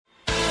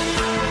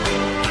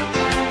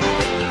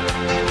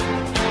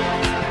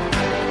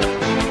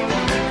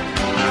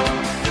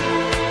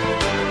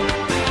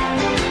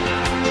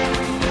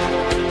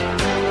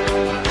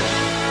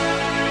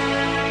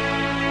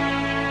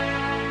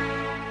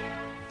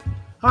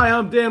Hi,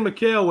 I'm Dan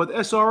McHale with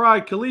SRI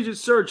Collegiate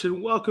Search,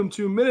 and welcome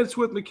to Minutes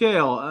with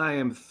McHale. I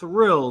am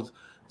thrilled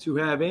to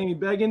have Amy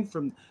Beggin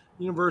from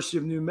University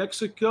of New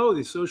Mexico, the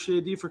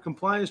Associate AD for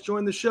Compliance,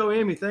 join the show.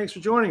 Amy, thanks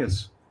for joining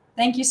us.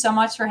 Thank you so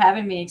much for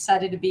having me.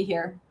 Excited to be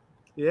here.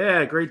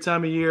 Yeah, great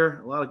time of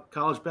year. A lot of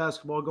college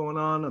basketball going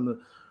on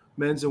the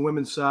men's and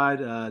women's side.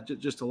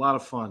 Just a lot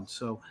of fun.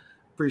 So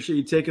appreciate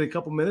you taking a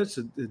couple minutes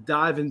to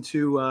dive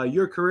into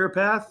your career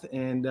path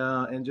and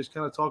just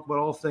kind of talk about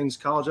all things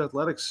college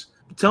athletics.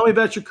 Tell me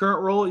about your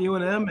current role at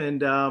UNM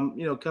and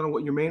kind of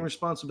what your main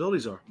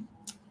responsibilities are.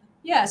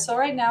 Yeah, so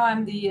right now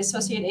I'm the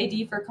Associate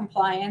AD for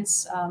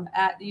Compliance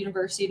at the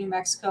University of New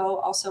Mexico,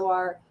 also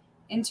our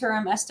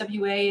interim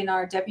SWA and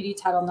our Deputy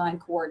Title IX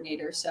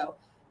Coordinator. So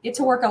get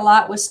to work a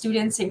lot with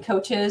students and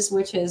coaches,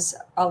 which is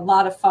a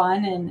lot of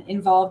fun and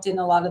involved in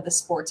a lot of the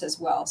sports as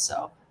well.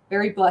 So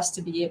very blessed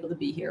to be able to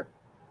be here.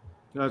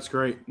 That's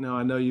great. No,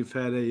 I know you've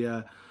had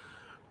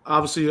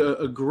obviously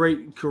a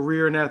great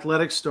career in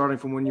athletics, starting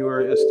from when you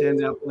were a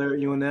standout player at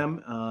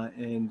UNM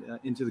and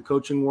into the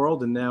coaching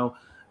world, and now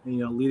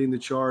leading the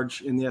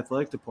charge in the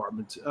athletic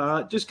department.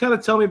 Just kind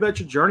of tell me about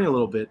your journey a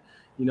little bit.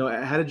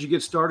 How did you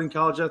get started in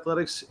college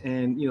athletics,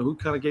 and who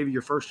kind of gave you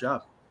your first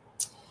job?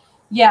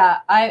 Yeah,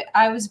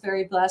 I was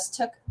very blessed.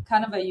 Took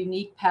kind of a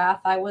unique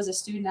path. I was a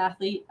student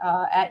athlete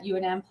at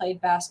UNM,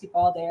 played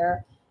basketball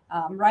there.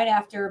 Right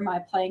after my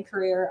playing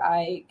career,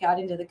 I got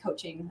into the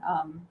coaching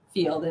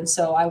field. And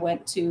so I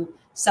went to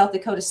South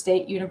Dakota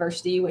State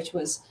University, which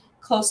was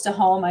close to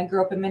home. I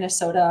grew up in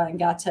Minnesota and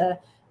got to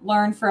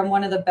learn from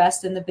one of the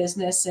best in the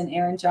business, and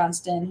Aaron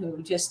Johnston,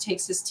 who just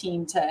takes his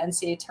team to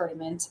NCAA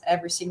tournament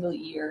every single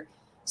year.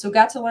 So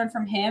got to learn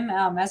from him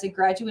as a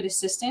graduate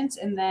assistant,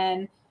 and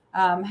then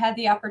had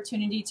the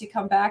opportunity to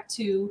come back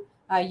to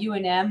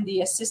UNM.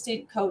 The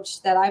assistant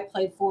coach that I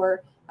played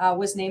for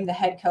was named the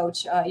head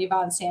coach,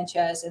 Yvonne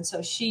Sanchez. And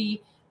so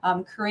she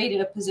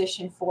created a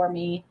position for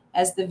me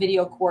as the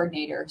video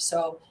coordinator.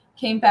 So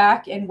came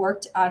back and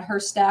worked on her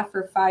staff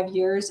for 5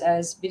 years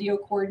as video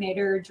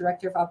coordinator,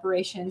 director of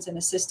operations, and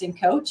assistant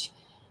coach.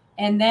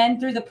 And then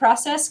through the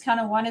process, kind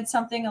of wanted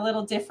something a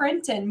little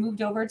different and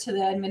moved over to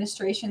the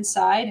administration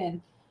side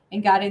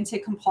and got into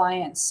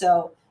compliance.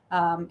 So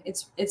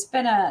it's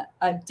been a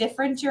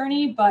different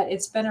journey, but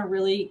it's been a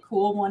really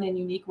cool one and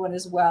unique one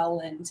as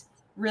well. And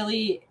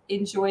really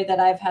enjoy that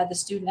I've had the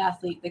student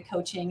athlete, the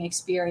coaching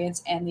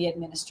experience, and the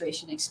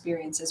administration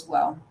experience as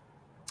well.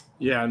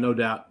 Yeah, no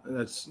doubt.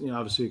 That's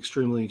obviously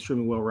extremely,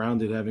 extremely well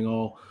rounded, having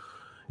all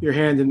your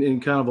hand in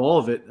kind of all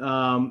of it.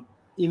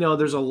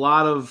 There's a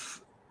lot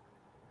of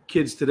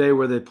kids today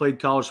where they played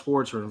college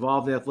sports or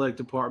involved in the athletic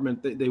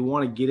department. They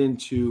want to get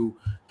into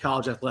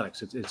college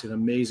athletics. It's an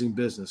amazing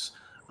business.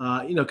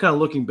 Kind of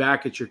looking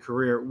back at your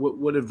career,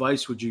 what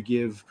advice would you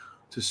give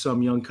to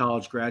some young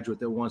college graduate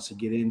that wants to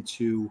get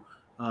into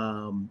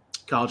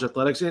college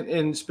athletics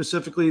and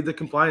specifically the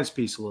compliance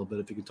piece a little bit,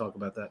 if you could talk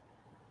about that?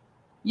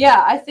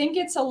 Yeah, I think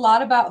it's a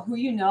lot about who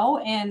you know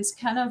and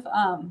kind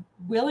of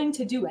willing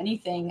to do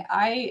anything.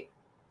 I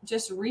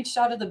just reached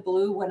out of the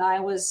blue when I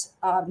was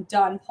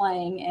done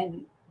playing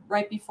and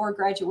right before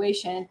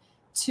graduation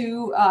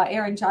to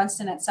Aaron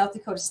Johnston at South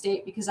Dakota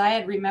State because I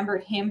had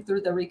remembered him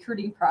through the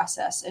recruiting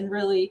process and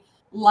really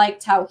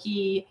liked how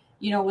he,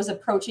 was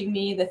approaching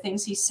me, the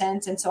things he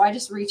sent. And so I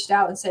just reached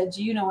out and said,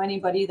 do you know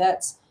anybody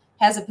that's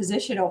has a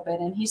position open?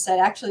 And he said,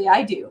 actually,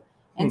 I do.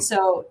 And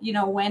so,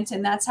 went,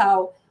 and that's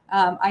how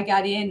I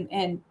got in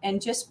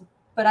and just,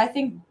 but I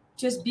think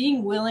just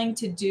being willing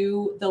to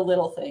do the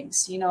little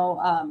things,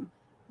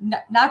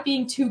 not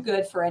being too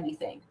good for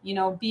anything,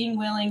 being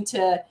willing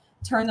to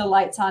turn the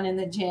lights on in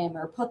the gym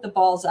or put the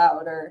balls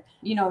out or,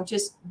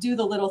 just do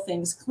the little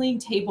things, clean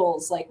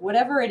tables, like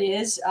whatever it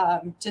is,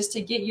 just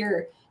to get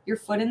your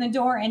foot in the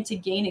door and to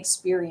gain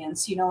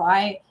experience.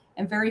 I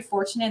am very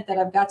fortunate that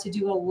I've got to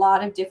do a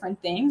lot of different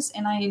things,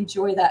 and I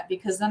enjoy that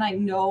because then I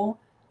know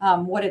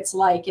what it's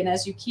like. And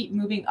as you keep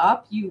moving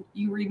up, you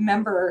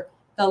remember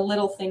the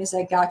little things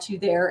that got you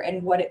there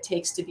and what it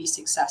takes to be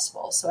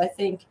successful. So I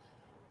think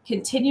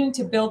continuing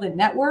to build a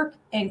network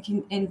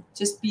and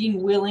just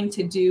being willing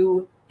to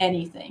do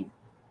anything.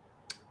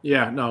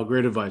 Yeah, no,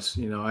 great advice.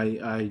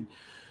 I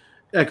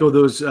echo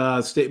those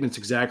statements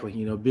exactly.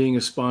 Being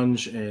a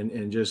sponge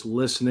and just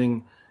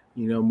listening,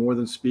 more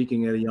than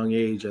speaking at a young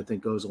age, I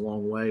think goes a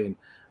long way.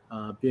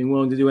 And being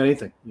willing to do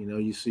anything.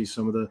 You see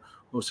some of the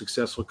most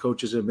successful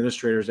coaches and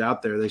administrators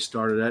out there. They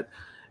started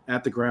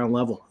at the ground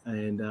level,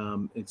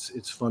 and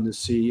it's fun to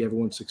see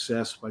everyone's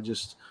success by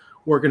just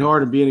working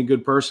hard and being a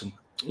good person.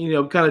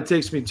 Kind of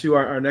takes me to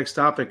our next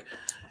topic.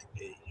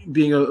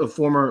 Being a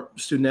former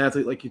student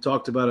athlete, like you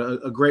talked about,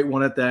 a great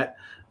one at that,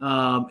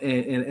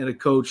 and a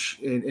coach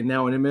and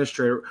now an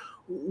administrator.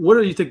 What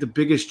do you think the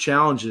biggest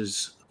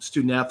challenges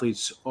student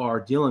athletes are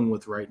dealing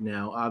with right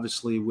now?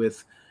 Obviously,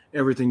 with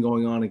everything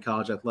going on in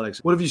college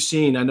athletics. What have you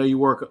seen? I know you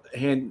work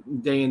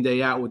day in,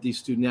 day out with these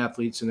student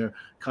athletes, and they're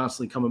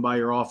constantly coming by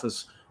your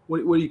office.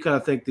 What do you kind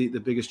of think the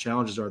biggest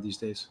challenges are these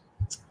days?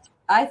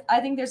 I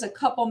think there's a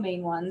couple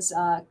main ones.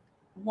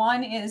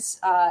 One is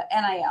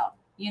NIL,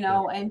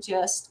 Yeah. and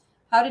just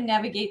how to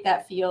navigate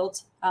that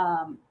field,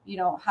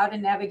 how to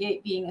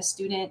navigate being a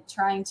student,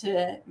 trying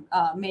to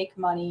make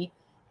money,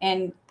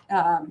 and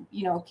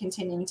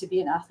continuing to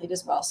be an athlete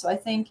as well. So I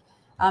think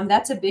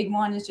that's a big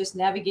one, is just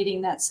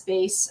navigating that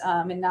space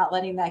and not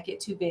letting that get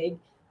too big.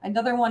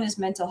 Another one is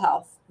mental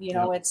health.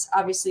 It's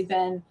obviously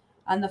been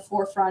on the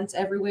forefront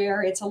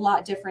everywhere. It's a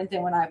lot different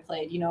than when I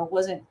played. It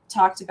wasn't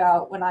talked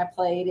about when I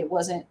played. It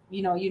wasn't,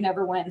 you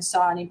never went and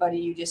saw anybody.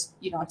 You just,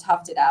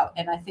 toughed it out.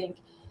 And I think,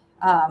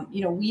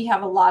 we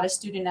have a lot of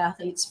student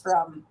athletes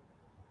from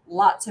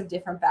lots of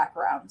different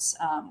backgrounds,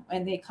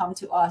 and they come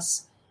to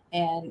us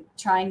and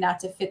trying not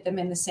to fit them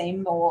in the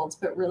same mold,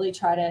 but really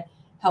try to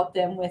help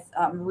them with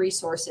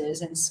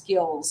resources and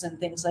skills and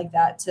things like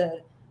that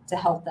to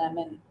help them.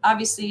 And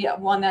obviously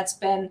one that's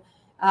been,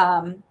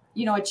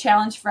 a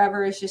challenge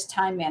forever is just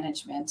time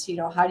management.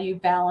 How do you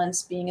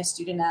balance being a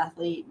student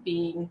athlete,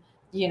 being,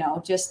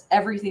 just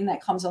everything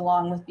that comes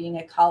along with being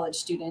a college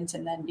student,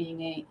 and then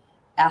being a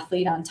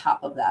athlete on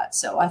top of that.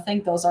 So I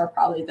think those are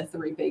probably the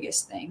three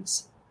biggest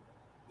things.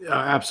 Yeah,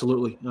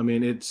 absolutely. I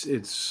mean,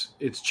 it's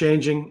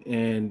changing,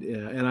 and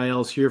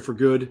NIL's here for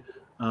good.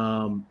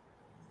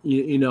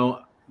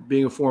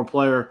 Being a former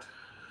player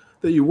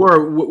that you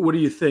were, what do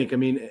you think? I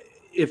mean,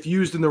 if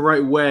used in the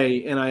right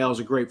way, NILs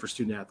are great for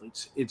student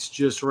athletes. It's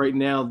just right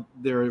now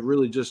there are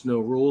really just no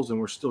rules, and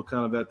we're still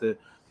kind of at the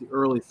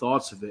early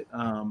thoughts of it.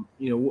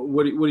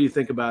 What do you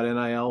think about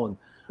NIL, and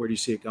where do you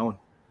see it going?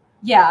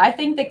 Yeah, I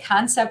think the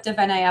concept of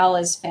NIL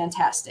is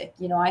fantastic.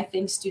 I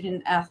think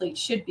student athletes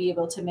should be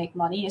able to make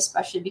money,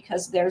 especially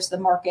because there's the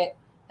market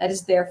that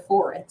is there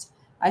for it.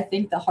 I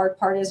think the hard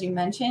part, as you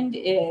mentioned,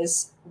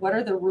 is what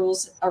are the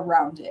rules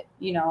around it?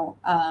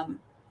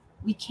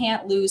 We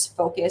can't lose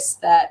focus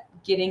that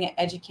getting an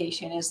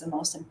education is the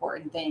most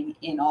important thing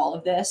in all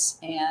of this.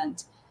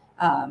 And,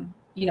 and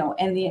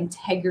the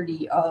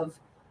integrity of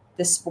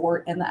the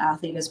sport and the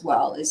athlete as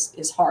well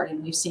is hard.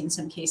 And we've seen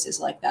some cases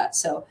like that.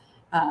 So,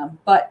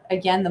 but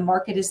again, the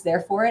market is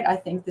there for it. I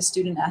think the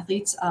student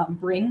athletes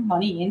bring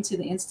money into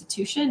the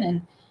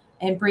institution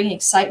and bring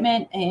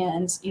excitement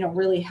and,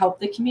 really help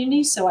the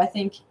community. So I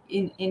think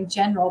in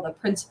general, the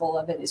principle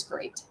of it is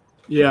great.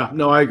 Yeah,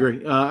 no, I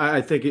agree.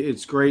 I think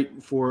it's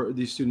great for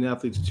these student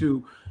athletes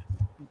to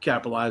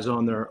capitalize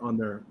on their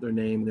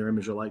name, their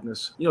image, or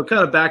likeness.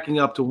 Kind of backing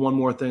up to one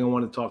more thing I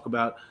want to talk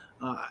about.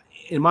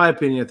 In my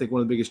opinion, I think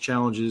one of the biggest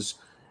challenges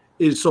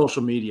is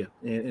social media,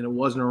 and it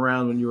wasn't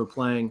around when you were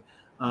playing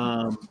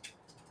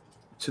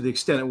to the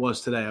extent it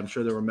was today. I'm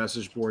sure there were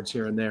message boards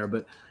here and there,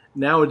 but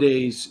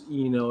nowadays,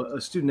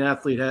 a student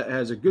athlete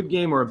has a good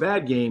game or a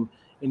bad game,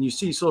 and you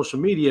see social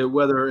media,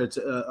 whether it's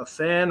a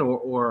fan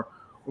or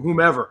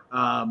whomever.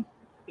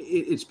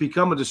 It's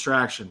become a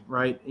distraction,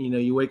 right?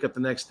 You wake up the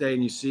next day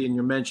and you see in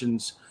your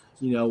mentions,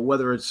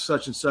 whether it's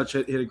such and such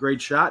hit a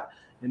great shot,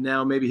 and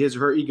now maybe his or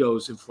her ego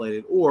is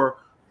inflated, or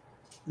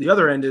the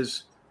other end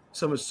is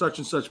someone such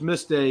and such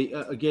missed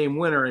a game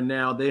winner, and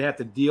now they have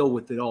to deal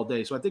with it all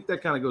day. So I think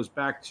that kind of goes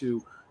back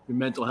to the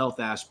mental health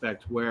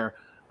aspect, where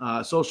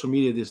social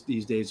media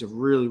these days have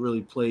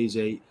really plays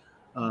a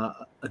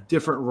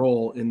different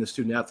role in the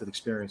student athlete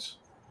experience.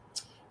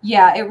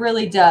 Yeah, it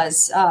really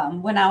does.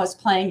 When I was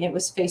playing, it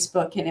was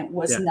Facebook, and it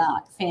was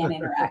not fan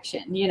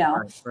interaction,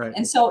 Right.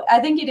 And so I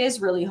think it is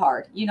really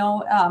hard.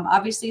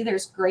 Obviously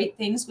there's great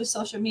things with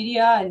social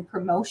media and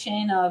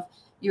promotion of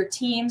your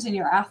teams and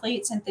your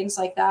athletes and things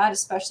like that,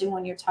 especially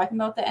when you're talking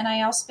about the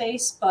NIL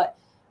space. But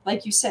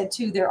like you said,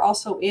 too, there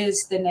also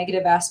is the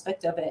negative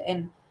aspect of it.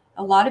 And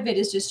a lot of it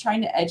is just trying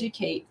to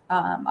educate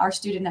our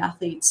student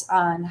athletes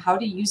on how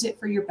to use it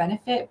for your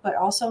benefit, but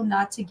also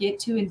not to get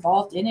too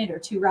involved in it or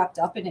too wrapped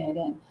up in it.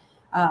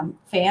 And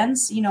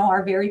fans,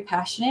 are very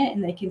passionate,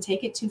 and they can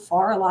take it too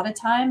far a lot of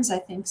times. I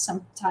think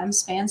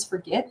sometimes fans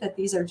forget that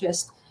these are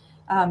just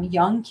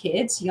young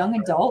kids,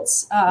 young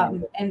adults,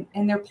 and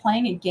they're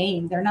playing a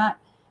game. They're not,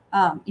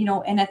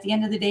 and at the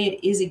end of the day,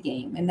 it is a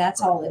game, and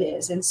that's all it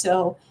is. And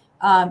so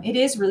it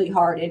is really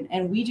hard.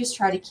 And we just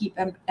try to keep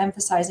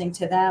emphasizing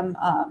to them,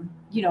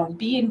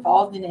 be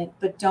involved in it,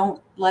 but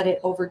don't let it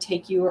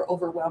overtake you or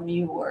overwhelm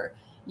you or,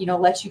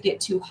 let you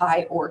get too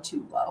high or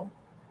too low.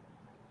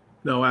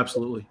 No,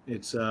 absolutely.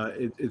 It's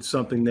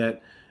something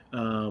that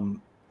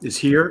is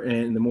here,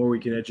 and the more we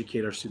can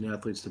educate our student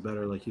athletes, the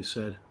better, like you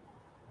said.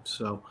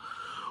 So,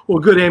 well,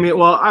 good, Amy.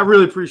 Well, I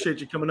really appreciate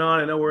you coming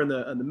on. I know we're in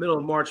the middle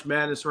of March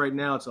Madness right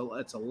now. It's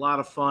a lot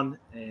of fun,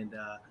 and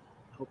I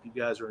hope you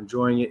guys are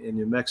enjoying it in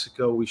New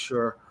Mexico. We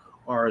sure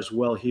are as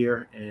well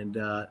here, and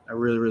I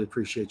really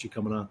appreciate you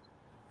coming on.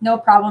 No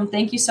problem.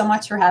 Thank you so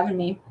much for having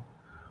me.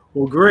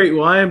 Well, great.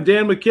 Well, I am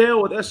Dan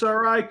McHale with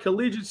SRI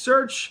Collegiate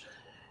Search.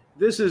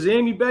 This is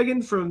Amy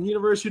Beggin from the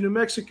University of New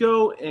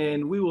Mexico,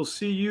 and we will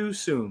see you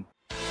soon.